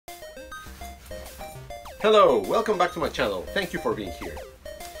Hello, welcome back to my channel. Thank you for being here.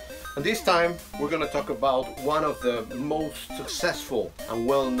 And this time we're going to talk about one of the most successful and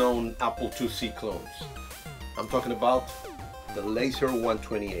well-known Apple IIc clones. I'm talking about the Laser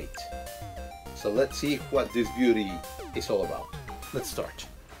 128. So let's see what this beauty is all about. Let's start.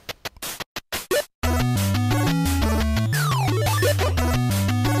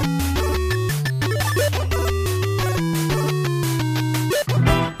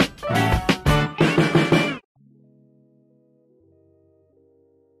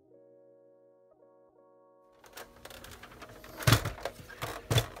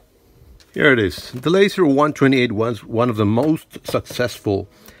 Here it is. The Laser 128 was one of the most successful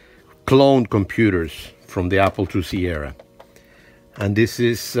clone computers from the Apple IIc era, and this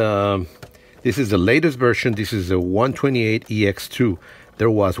is the latest version. This is the 128EX2.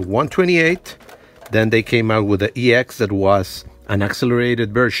 There was 128, then they came out with the EX that was an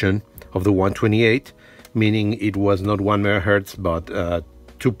accelerated version of the 128, meaning it was not 1 megahertz but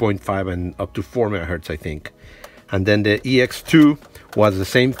 2.5 and up to 4 megahertz, I think. And then the EX2 was the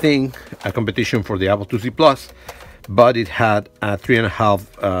same thing, a competition for the Apple IIc Plus, but it had a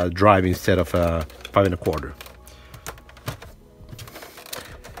 3.5 drive instead of a 5.25.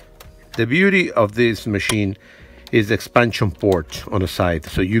 The beauty of this machine is the expansion port on the side,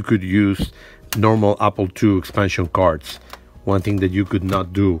 so you could use normal Apple II expansion cards, one thing that you could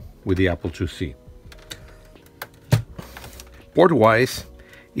not do with the Apple IIc. Port-wise,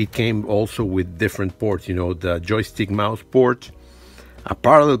 it came also with different ports, you know, the joystick mouse port, a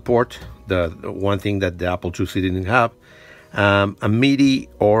parallel port, the one thing that the Apple IIc didn't have, a MIDI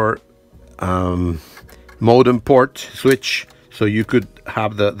or modem port switch, so you could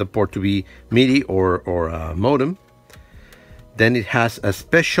have the port to be MIDI or modem. Then it has a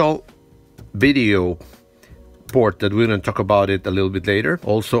special video port that we're going to talk about it a little bit later.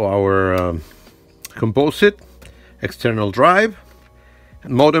 Also our composite, external drive,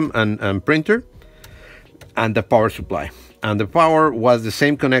 modem and printer, and the power supply. And the power was the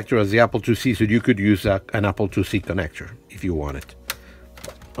same connector as the Apple IIc, so you could use an Apple IIc connector if you wanted.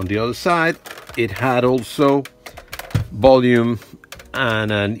 On the other side, it had also volume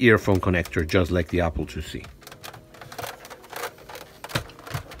and an earphone connector, just like the Apple IIc.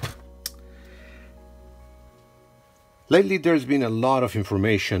 Lately, there's been a lot of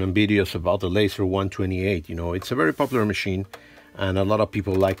information and videos about the Laser 128. You know, it's a very popular machine, and a lot of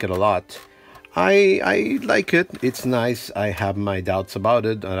people like it a lot. I like it. It's nice. I have my doubts about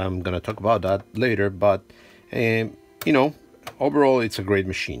it, and I'm gonna talk about that later. But you know, overall, it's a great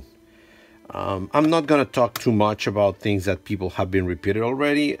machine. I'm not gonna talk too much about things that people have been repeated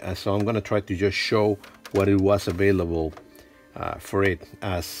already, so I'm gonna try to just show what it was available for it,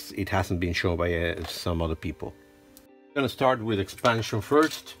 as it hasn't been shown by some other people. I'm gonna start with expansion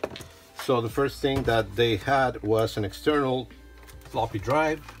first. So the first thing that they had was an external floppy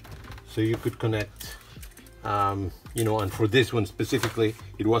drive, so you could connect, you know, and for this one specifically,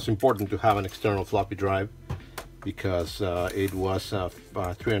 it was important to have an external floppy drive because it was a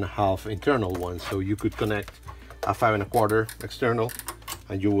 3.5 internal one, so you could connect a 5.25 external,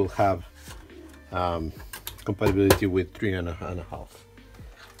 and you will have compatibility with 3.5.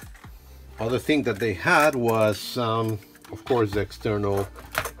 Other thing that they had was, of course, the external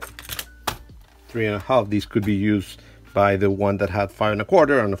 3.5. These could be used by the one that had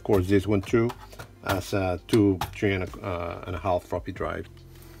 5.25, and of course this one too, as a 3.5 floppy drive.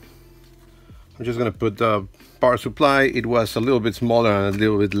 I'm just going to put the power supply. It was a little bit smaller and a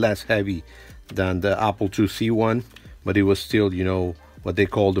little bit less heavy than the Apple IIc one, but it was still, you know, what they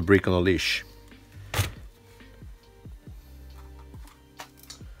call the brick on a leash.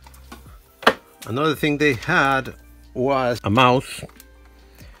 Another thing they had was a mouse,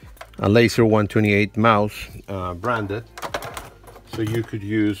 a Laser 128 mouse, branded, so you could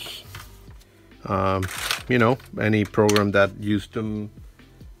use you know, any program that used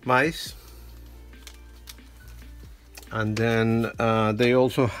mice. And then they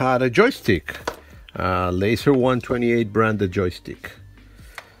also had a joystick, Laser 128 branded joystick.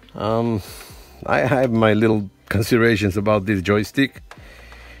 I have my little considerations about this joystick.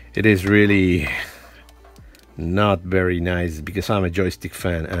 It is really not very nice because I'm a joystick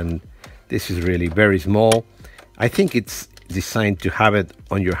fan, and this is really very small. I think it's designed to have it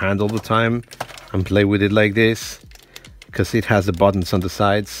on your hand all the time and play with it like this, because it has the buttons on the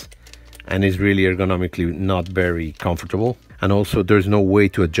sides and is really ergonomically not very comfortable. And also there's no way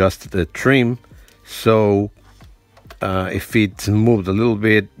to adjust the trim, so if it's moved a little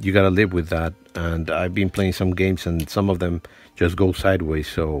bit, you gotta live with that. And I've been playing some games and some of them just go sideways,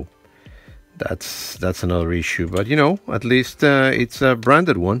 so that's another issue. But you know, at least it's a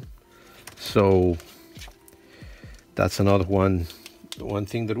branded one, so That's another one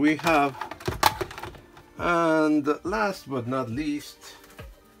thing that we have. And last but not least,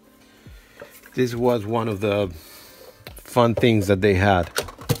 this was one of the fun things that they had,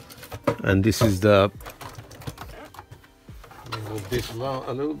 and this is the, let me move this along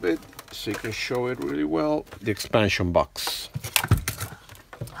a little bit so you can show it really well, the expansion box.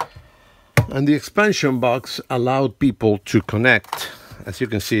 And the expansion box allowed people to connect, as you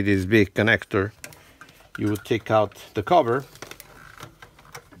can see, this big connector. You would take out the cover,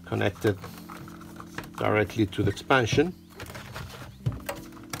 connect it directly to the expansion,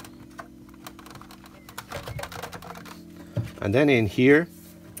 and then in here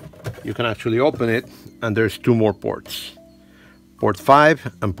you can actually open it, and there's two more ports, port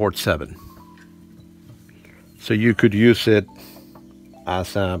 5 and port 7. So you could use it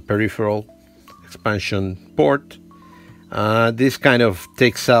as a peripheral expansion port. This kind of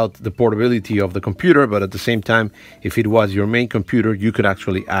takes out the portability of the computer, but at the same time, if it was your main computer, you could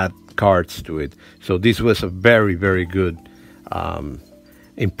actually add cards to it. So this was a very, very good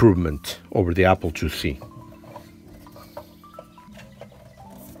improvement over the Apple IIc.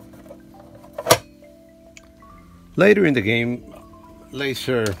 Later in the game,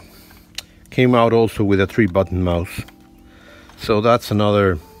 Laser came out also with a 3-button mouse. So that's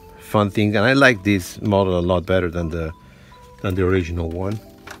another fun thing, and I like this model a lot better than the original one.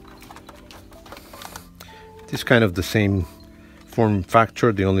 It's kind of the same form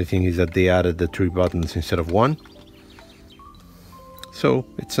factor. The only thing is that they added the 3 buttons instead of 1. So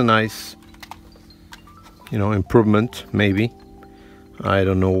it's a nice, improvement, maybe. I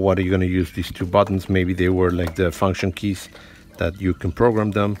don't know what are you going to use these 2 buttons. Maybe they were like the function keys that you can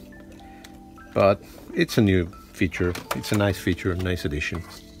program them. But it's a new feature. It's a nice feature, nice addition.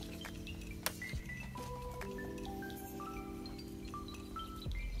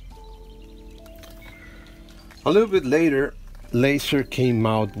 A little bit later, Laser came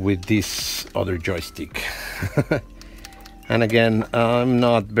out with this other joystick. And again, I'm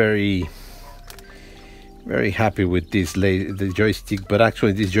not very happy with the joystick, but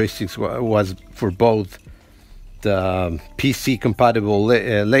actually this joystick was for both the PC compatible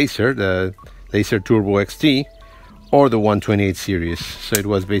Laser, the Laser Turbo XT, or the 128 series. So it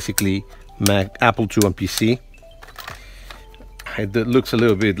was basically Apple II and PC. It looks a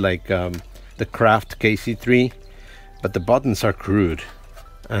little bit like the Craft KC3, but the buttons are crude,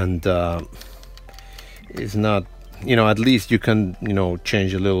 and it's not, at least you can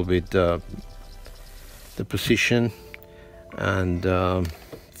change a little bit the position and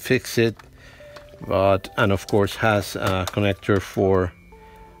fix it. And of course has a connector for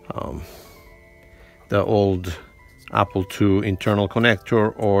the old Apple II internal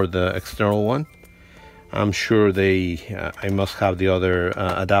connector or the external one. I'm sure I must have the other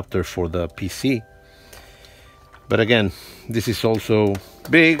adapter for the PC. But again, this is also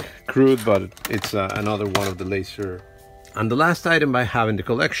big, crude, but it's another one of the Laser. And the last item I have in the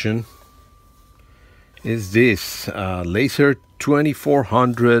collection is this Laser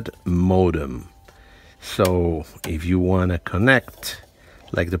 2400 modem. So if you want to connect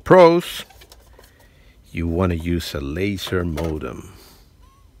like the pros, you want to use a Laser modem.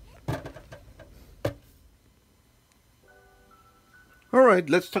 Alright,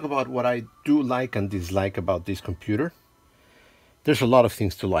 let's talk about what I do like and dislike about this computer. There's a lot of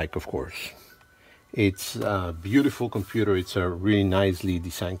things to like, of course. It's a beautiful computer. It's a really nicely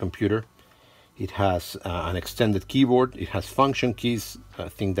designed computer. It has an extended keyboard. It has function keys, a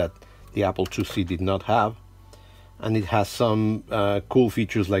thing that the Apple IIc did not have. And it has some cool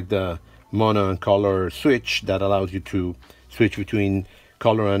features like the mono and color switch that allows you to switch between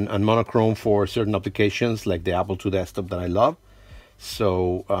color and monochrome for certain applications like the Apple II desktop that I love.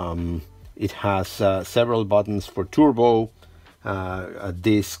 So it has several buttons for turbo, a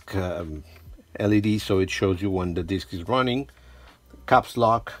disk LED, so it shows you when the disk is running, caps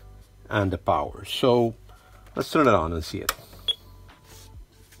lock, and the power. So let's turn it on and see it.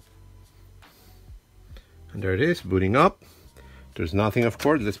 And there it is, booting up. There's nothing, of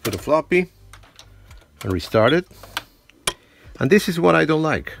course. Let's put a floppy and restart it. And this is what I don't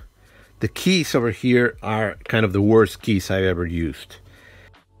like. The keys over here are kind of the worst keys I've ever used.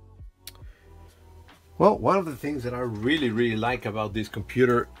 Well, one of the things that I really like about this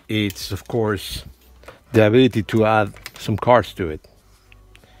computer is, of course, the ability to add some cards to it.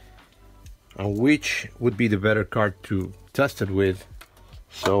 And which would be the better card to test it with.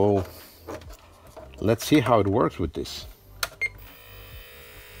 So let's see how it works with this.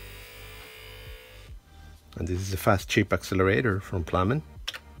 And this is a fast chip accelerator from Plamen.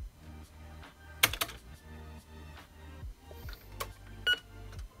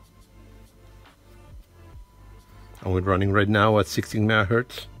 And we're running right now at 16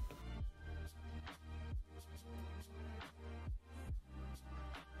 megahertz.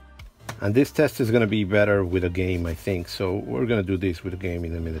 And this test is going to be better with a game, I think. So we're going to do this with a game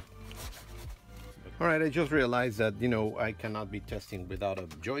in a minute. All right, I just realized that, you know, I cannot be testing without a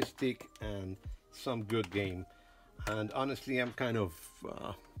joystick and some good game. And honestly, I'm kind of,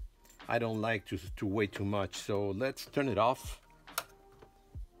 I don't like to wait too much. So let's turn it off.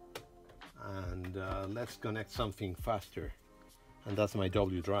 And let's connect something faster. And that's my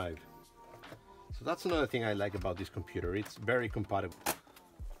WDrive. So that's another thing I like about this computer. It's very compatible.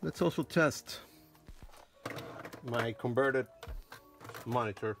 Let's also test my converted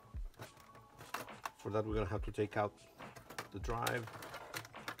monitor. For that, we're gonna have to take out the drive.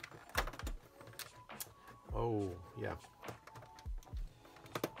 Oh, yeah.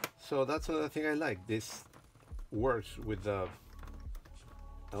 So that's another thing I like. This works with the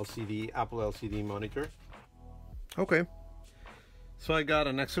LCD, Apple LCD monitor. Okay. So I got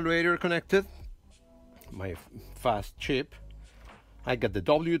an accelerator connected, my fast chip. I got the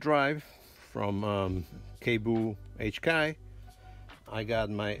WDrive from A2Heaven. I got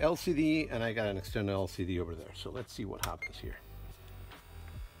my LCD and I got an external LCD over there. So let's see what happens here.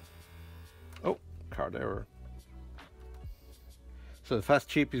 Oh, card error. So the fast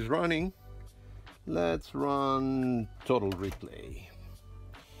chip is running. Let's run total replay.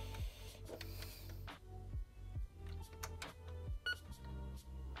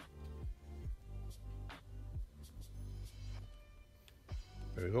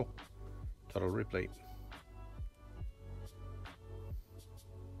 There we go. Total replay.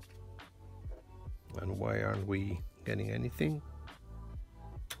 And why aren't we getting anything?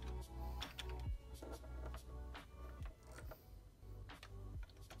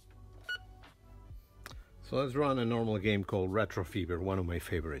 So let's run a normal game called Retro Fever, one of my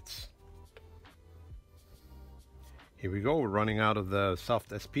favorites. Here we go, we're running out of the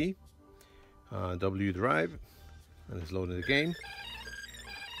soft SP, WDrive, and it's loading the game.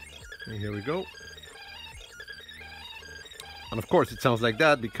 And here we go. And of course it sounds like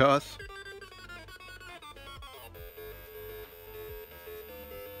that because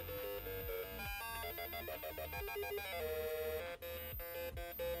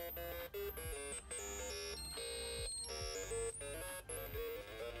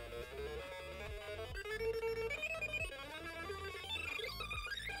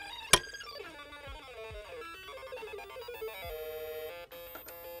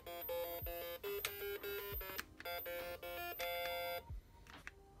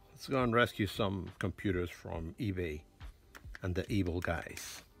let's go and rescue some computers from eBay and the evil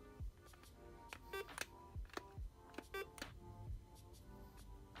guys.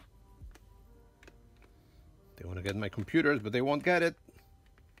 They want to get my computers, but they won't get it.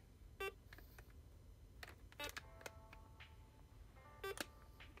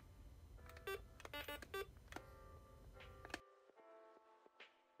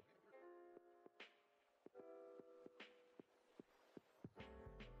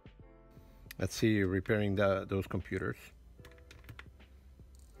 Let's see, repairing those computers.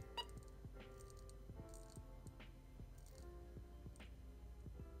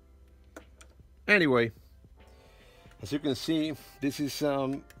 Anyway, as you can see, this is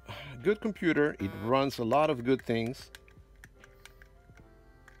a good computer. It runs a lot of good things.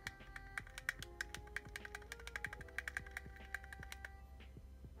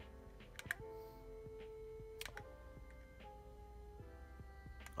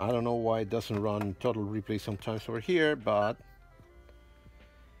 I don't know why it doesn't run total replay sometimes over here, but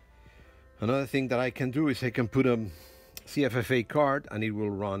another thing that I can do is I can put a CFFA card and it will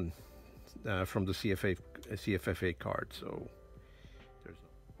run from the CFFA card. So there's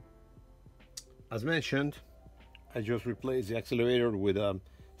no... As mentioned, I just replaced the accelerator with a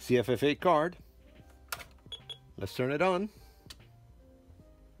CFFA card. Let's turn it on.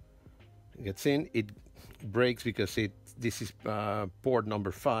 It gets in, it breaks because this is port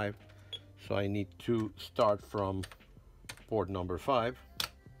number 5, so I need to start from port number 5,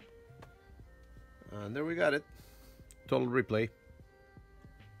 and there we got it, total replay.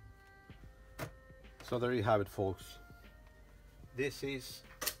 So there you have it, folks. This is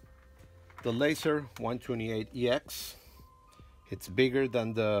the Laser 128EX. It's bigger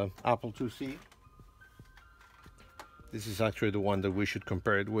than the Apple IIc. This is actually the one that we should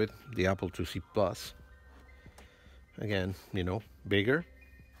compare it with, the Apple IIc Plus. Again, you know, bigger,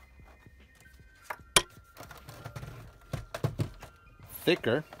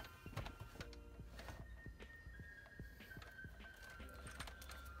 thicker,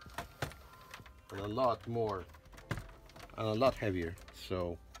 and a lot more, and a lot heavier.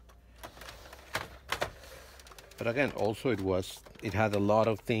 So But again, also it had a lot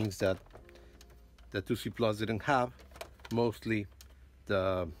of things that the 2C Plus didn't have, mostly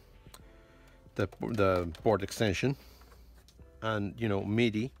the port extension and, you know,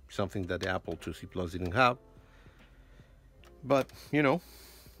 MIDI, something that the Apple 2C Plus didn't have. But, you know,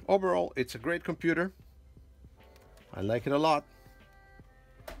 overall, it's a great computer. I like it a lot.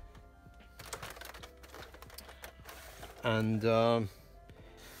 And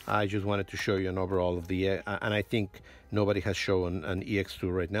I just wanted to show you an overall of the, and I think nobody has shown an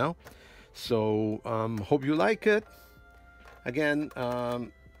EX2 right now. So hope you like it. Again,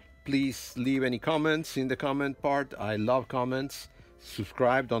 please leave any comments in the comment part. I love comments.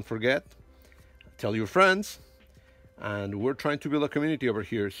 Subscribe, don't forget. Tell your friends. And we're trying to build a community over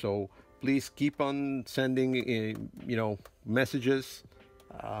here, so please keep on sending, you know, messages.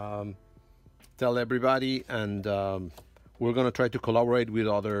 Tell everybody, and we're gonna try to collaborate with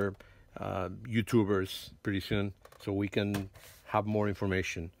other YouTubers pretty soon, so we can have more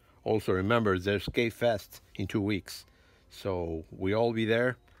information. Also, remember, there's K-Fest in 2 weeks, so we all be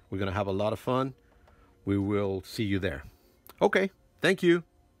there. We're gonna have a lot of fun. We will see you there. Okay, thank you.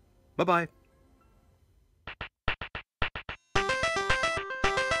 Bye-bye.